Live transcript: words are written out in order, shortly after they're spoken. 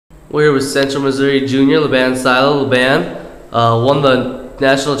We're here with Central Missouri Junior Laban Sialo. Laban won the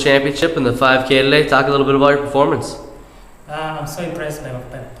national championship in the 5K today. Talk a little bit about your performance. I'm so impressed by my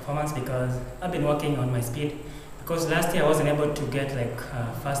performance because I've been working on my speed. Because last year I wasn't able to get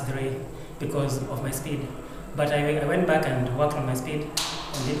fast 3 because of my speed. But I went back and worked on my speed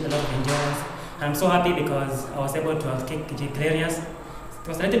and did a lot of endurance. And I'm so happy because I was able to kick G-Clarius. It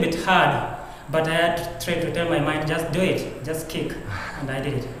was a little bit hard, but I had to try to tell my mind, just do it, just kick, and I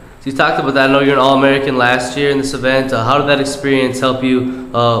did it. So you talked about that. I know you're an All-American last year in this event. How did that experience help you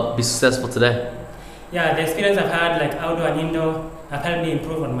be successful today? Yeah, the experience I've had, outdoor and indoor, have helped me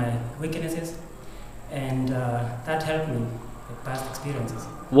improve on my weaknesses, and that helped me with past experiences.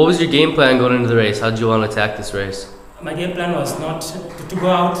 What was your game plan going into the race? How did you want to attack this race? My game plan was not to go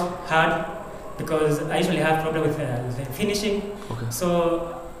out hard because I usually have problem with the finishing. Okay.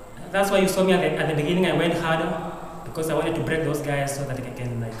 So that's why you saw me at the beginning. I went harder because I wanted to break those guys so that I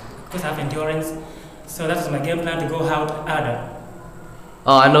can because I have endurance. So that was my game plan, to go out harder.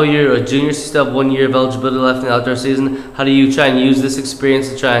 I know you're a junior, so you still have 1 year of eligibility left in the outdoor season. How do you try and use this experience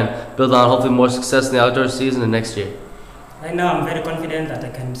to try and build on hopefully more success in the outdoor season and next year? Right now I'm very confident that I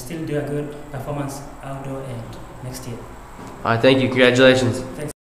can still do a good performance outdoor and next year. All right, thank you. Congratulations. Thanks.